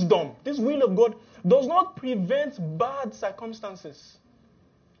 wisdom, this will of God, does not prevent bad circumstances.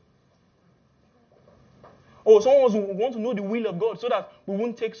 Someone wants to know the will of God so that we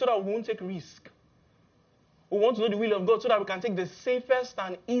won't take risk. We want to know the will of God so that we can take the safest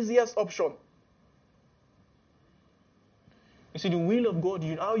and easiest option. You see, the will of God,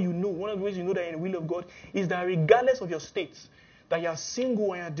 how you know, one of the ways you know that you're in the will of God is that regardless of your state, that you're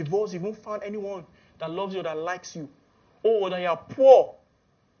single and you're divorced, you won't find anyone that loves you or that likes you. Oh, that you're poor.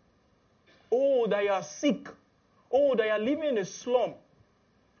 Oh, that you're sick. Oh, that you're living in a slum.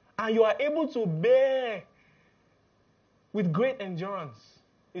 And you are able to bear with great endurance.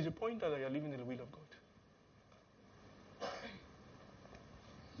 Is the pointer that you're living in the will of God.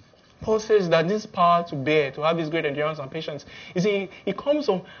 Paul says that this power to bear, to have this great endurance and patience, you see, it comes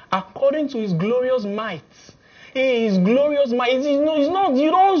from according to his glorious might. His glorious might. It's not, you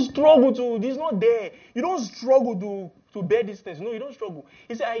don't struggle to, it's not there. You don't struggle to bear these things. No, you don't struggle.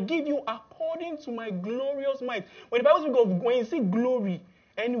 He said, I give you according to my glorious might. When the Bible speaks of, when you see glory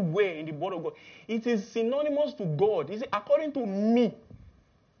anywhere in the word of God, it is synonymous to God. He said, according to me.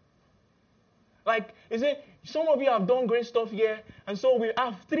 Like, he said, some of you have done great stuff here, and so we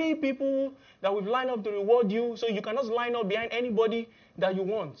have 3 people that we've lined up to reward you, so you cannot line up behind anybody that you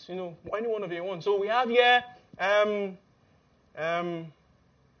want, any one of you want. So we have here,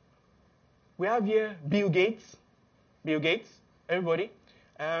 Bill Gates, everybody.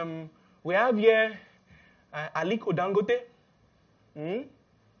 We have here Aliko Dangote, and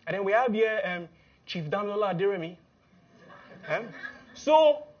then we have here Chief Damilola Aderemi.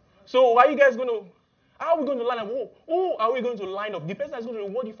 So how are you guys how are we going to line up? Who are we going to line up? The person that's going to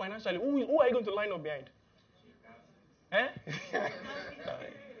reward you financially, who are you going to line up behind?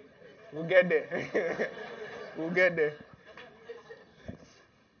 We'll get there. We'll get there.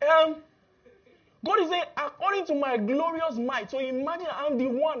 God is saying, according to my glorious might. So imagine I'm the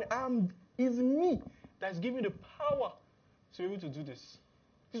one, it's me that's giving the power to be able to do this.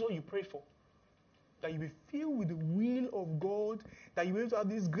 This is what you pray for. That you be filled with the will of God, that you be able to have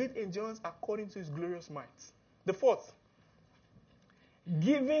this great endurance according to his glorious might. The fourth,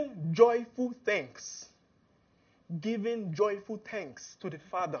 giving joyful thanks. Giving joyful thanks to the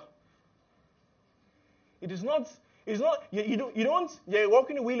Father. It is not It's not, you're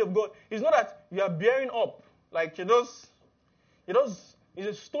walking the will of God. It's not that you are bearing up. Like it's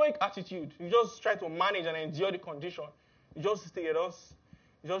a stoic attitude. You just try to manage and endure the condition. You just stay, you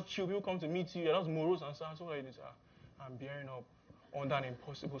just chill. People come to meet you, you're just morose and so what are you doing? I'm bearing up under an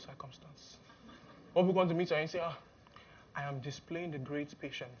impossible circumstance. Or people come to meet you and you say, I am displaying the great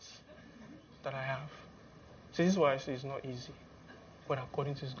patience that I have. So this is why I say it's not easy, but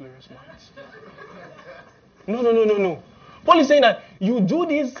according to his glorious might. No. Paul is saying that you do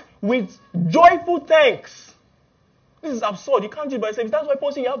this with joyful thanks. This is absurd. You can't do it by yourself. That's why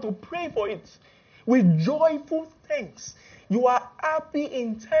Paul says you have to pray for it. With joyful thanks. You are happy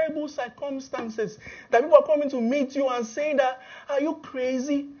in terrible circumstances. That people are coming to meet you and saying that, are you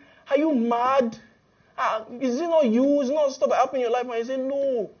crazy? Are you mad? Is it not you? Is it not stuff happening in your life? And you say,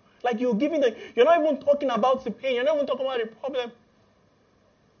 no. Like you're not even talking about the pain. You're not even talking about the problem.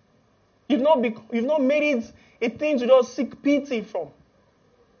 You've not made it a thing to just seek pity from.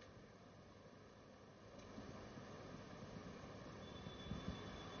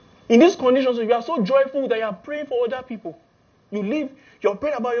 In these conditions, you are so joyful that you are praying for other people. You're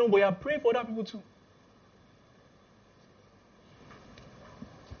praying about your own, but you are praying for other people too.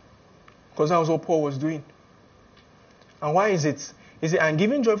 Because that was what Paul was doing. And why is it? Is it, and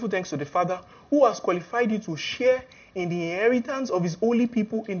giving joyful thanks to the Father who has qualified you to share in the inheritance of his holy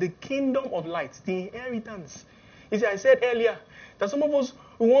people in the kingdom of light. The inheritance. You see, I said earlier that some of us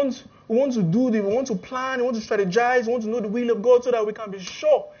we want to plan, we want to strategize, we want to know the will of God so that we can be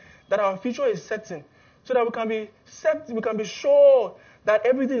sure that our future is certain. So that we can be sure that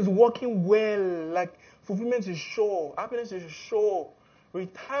everything is working well, like fulfillment is sure, happiness is sure,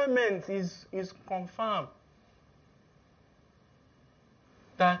 retirement is confirmed.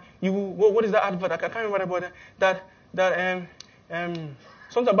 That what is that advert? I can't remember about that.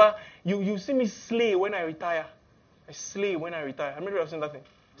 Something about you see me slay when I retire. I slay when I retire. I remember I've seen that thing.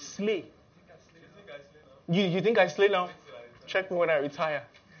 Slay. You think I slay now? Check me when I retire.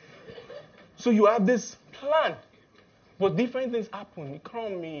 So you have this plan. But different things happen.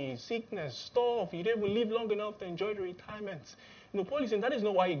 Economy, sickness, stuff. You don't even live long enough to enjoy the retirement. Paul is saying that is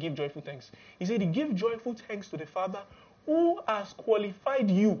not why you give joyful thanks. He said he give joyful thanks to the Father who has qualified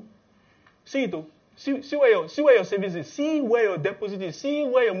you. See it though. See where your savings is. See where your deposit is. See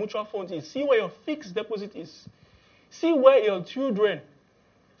where your mutual funds is. See where your fixed deposit is. See where your children,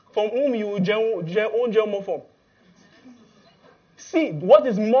 from whom you own more from. See what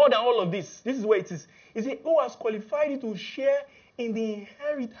is more than all of this. This is where it is. He said, who has qualified you to share in the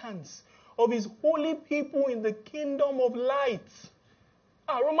inheritance of his holy people in the kingdom of light.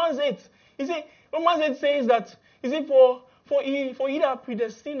 Romans 8. He said, Romans 8 says that, he said, for he that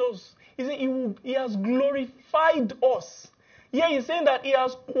predestined us, he said, he has glorified us. Here he's saying that he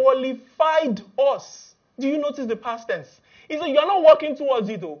has qualified us. Do you notice the past tense? He said, you're not working towards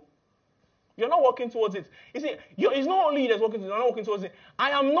it though. You're not working towards it. You see, it's not only you that's working towards it, you're not working towards it.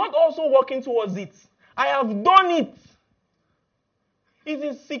 I am not also working towards it. I have done it. It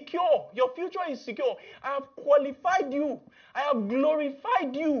is secure. Your future is secure. I have qualified you. I have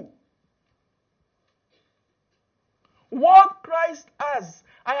glorified you. What Christ has,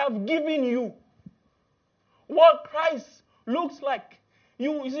 I have given you. What Christ looks like.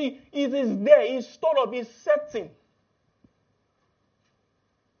 You see, it is there. It's stored up. It's certain.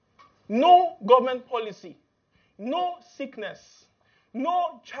 No government policy. No sickness.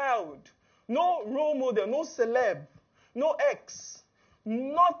 No child. No role model. No celeb. No ex.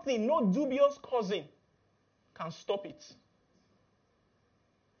 Nothing. No dubious cousin can stop it.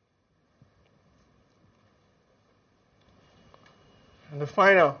 And the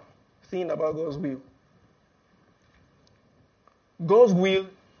final thing about God's will. God's will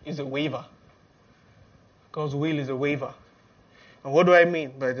is a waiver. God's will is a waiver. And what do I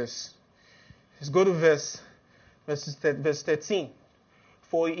mean by this? Let's go to verse 13.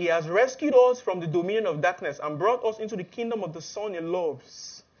 For he has rescued us from the dominion of darkness and brought us into the kingdom of the Son he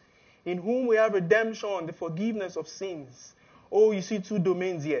loves, in whom we have redemption, the forgiveness of sins. Oh, you see two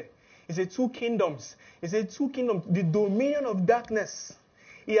domains here. He said two kingdoms. He said two kingdoms. The dominion of darkness.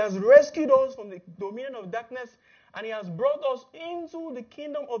 He has rescued us from the dominion of darkness and he has brought us into the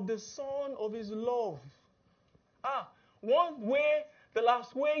kingdom of the Son of his love. One way, the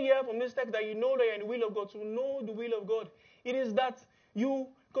last way here from this text that you know that you're in the will of God, to know the will of God, it is that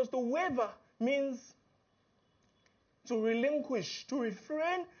because the waiver means to relinquish, to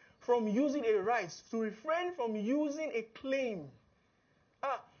refrain from using a right, to refrain from using a claim.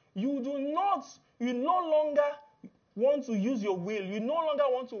 You no longer want to use your will. You no longer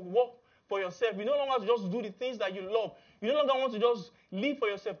want to work for yourself. You no longer want to just do the things that you love. You no longer want to just live for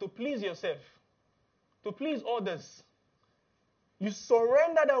yourself, to please yourself. to please others. You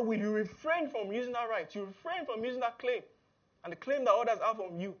surrender that will. You refrain from using that right. You refrain from using that claim and the claim that others have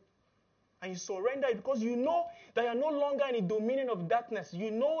on you. And you surrender it because you know that you are no longer in the dominion of darkness.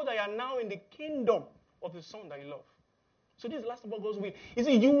 You know that you are now in the kingdom of the Son that you love. So this is the last about God's will. You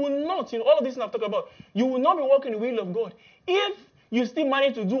see, you will not, all of this I've talked about, you will not be walking the will of God if you still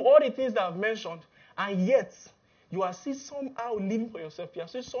manage to do all the things that I've mentioned, and yet you are still somehow living for yourself. You are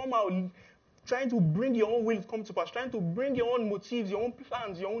still somehow trying to bring your own will to come to pass, trying to bring your own motives, your own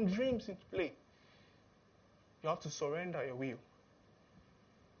plans, your own dreams into play. You have to surrender your will.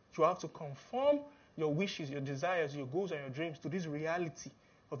 You have to conform your wishes, your desires, your goals, and your dreams to this reality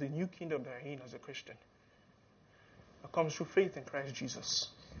of the new kingdom that you're in as a Christian. That comes through faith in Christ Jesus.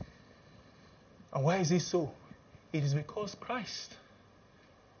 And why is it so? It is because Christ.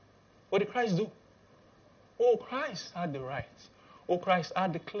 What did Christ do? Oh, Christ had the right. Oh, Christ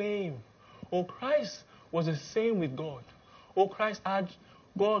had the claim. Oh, Christ was the same with God. Oh, Christ had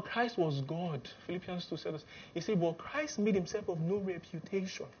God. Christ was God. Philippians 2 says, he said, but Christ made himself of no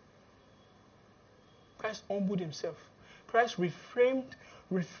reputation. Christ humbled himself. Christ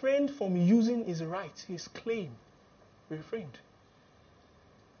refrained from using his right, his claim. Refrained.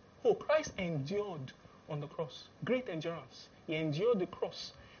 Oh, Christ endured on the cross. Great endurance. He endured the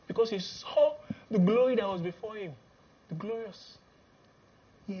cross because he saw the glory that was before him. The glorious.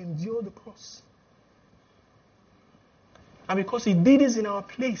 He endured the cross. And because he did this in our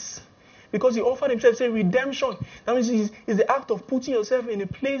place, because he offered himself, say redemption, that means it's the act of putting yourself in the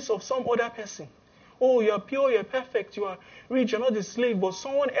place of some other person. Oh, you're pure, you're perfect, you are rich, you're not a slave, but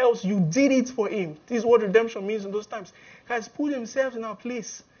someone else, you did it for him. This is what redemption means in those times. He has put himself in our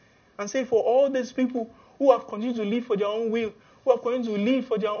place and say for all these people who have continued to live for their own will, who have continued to live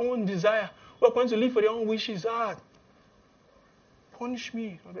for their own desire, who have continued to live for their own wishes, punish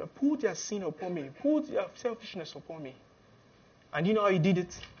me, put their sin upon me, put their selfishness upon me. And you know how he did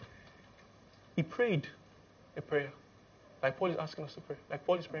it? He prayed a prayer. Like Paul is asking us to pray. Like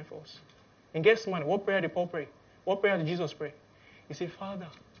Paul is praying for us. In Gethsemane, what prayer did Paul pray? What prayer did Jesus pray? He said, Father,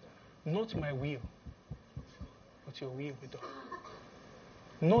 not my will, but your will be done.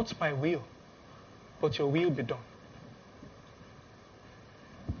 Not my will, but your will be done.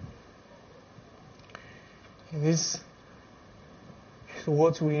 And this is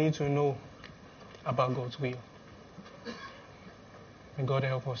what we need to know about God's will. May God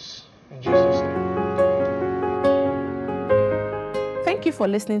help us in Jesus' name. Thank you for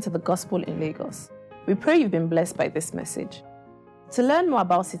listening to the Gospel in Lagos. We pray you've been blessed by this message. To learn more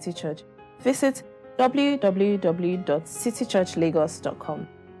about City Church, visit www.citychurchlagos.com.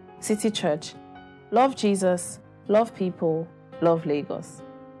 City Church. Love Jesus, love people, love Lagos.